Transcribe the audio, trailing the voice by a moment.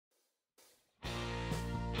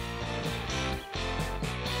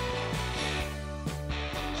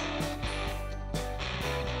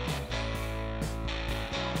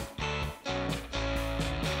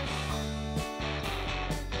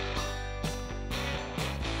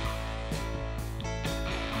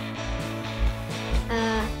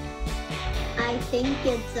think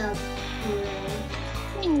it's a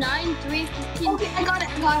 9, 3, 15. Okay, I got it.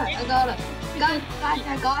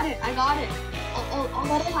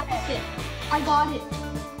 I'll type it. I got it.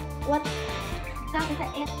 what? That's the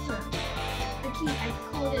answer. The key, I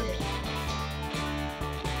coded it.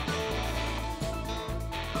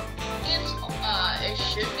 It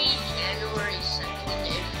should be January 2nd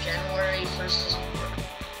if January 1st is over.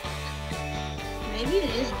 Maybe it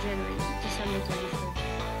is December 31st.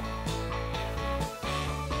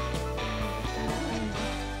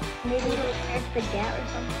 Maybe it'll press the gap or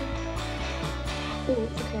something. Ooh,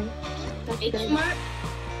 okay. That's good.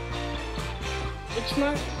 H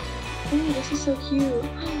mark. Ooh, this is so cute.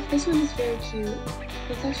 This one is very cute.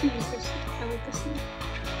 It's actually useless. I like this one.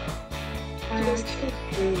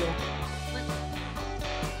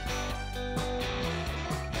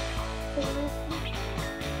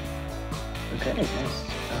 Okay, nice.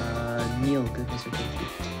 Neil, goodness or cookie?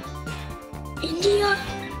 India.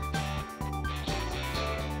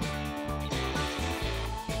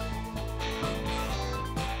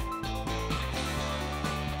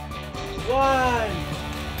 One.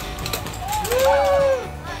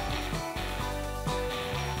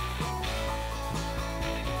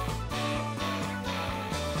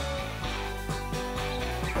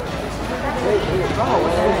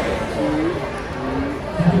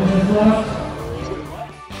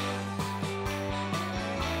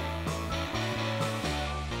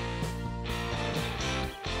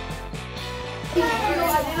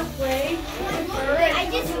 I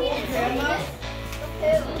just need a grandma.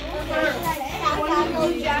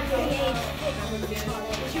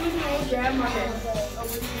 She was my old grandmother.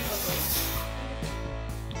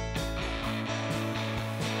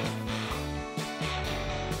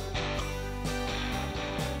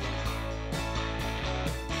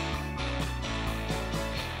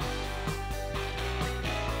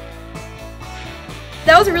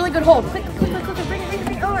 That was a really good hold. Quick, bring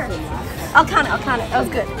it over. I'll count it. That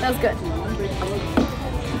was good.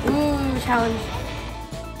 Ooh, challenge.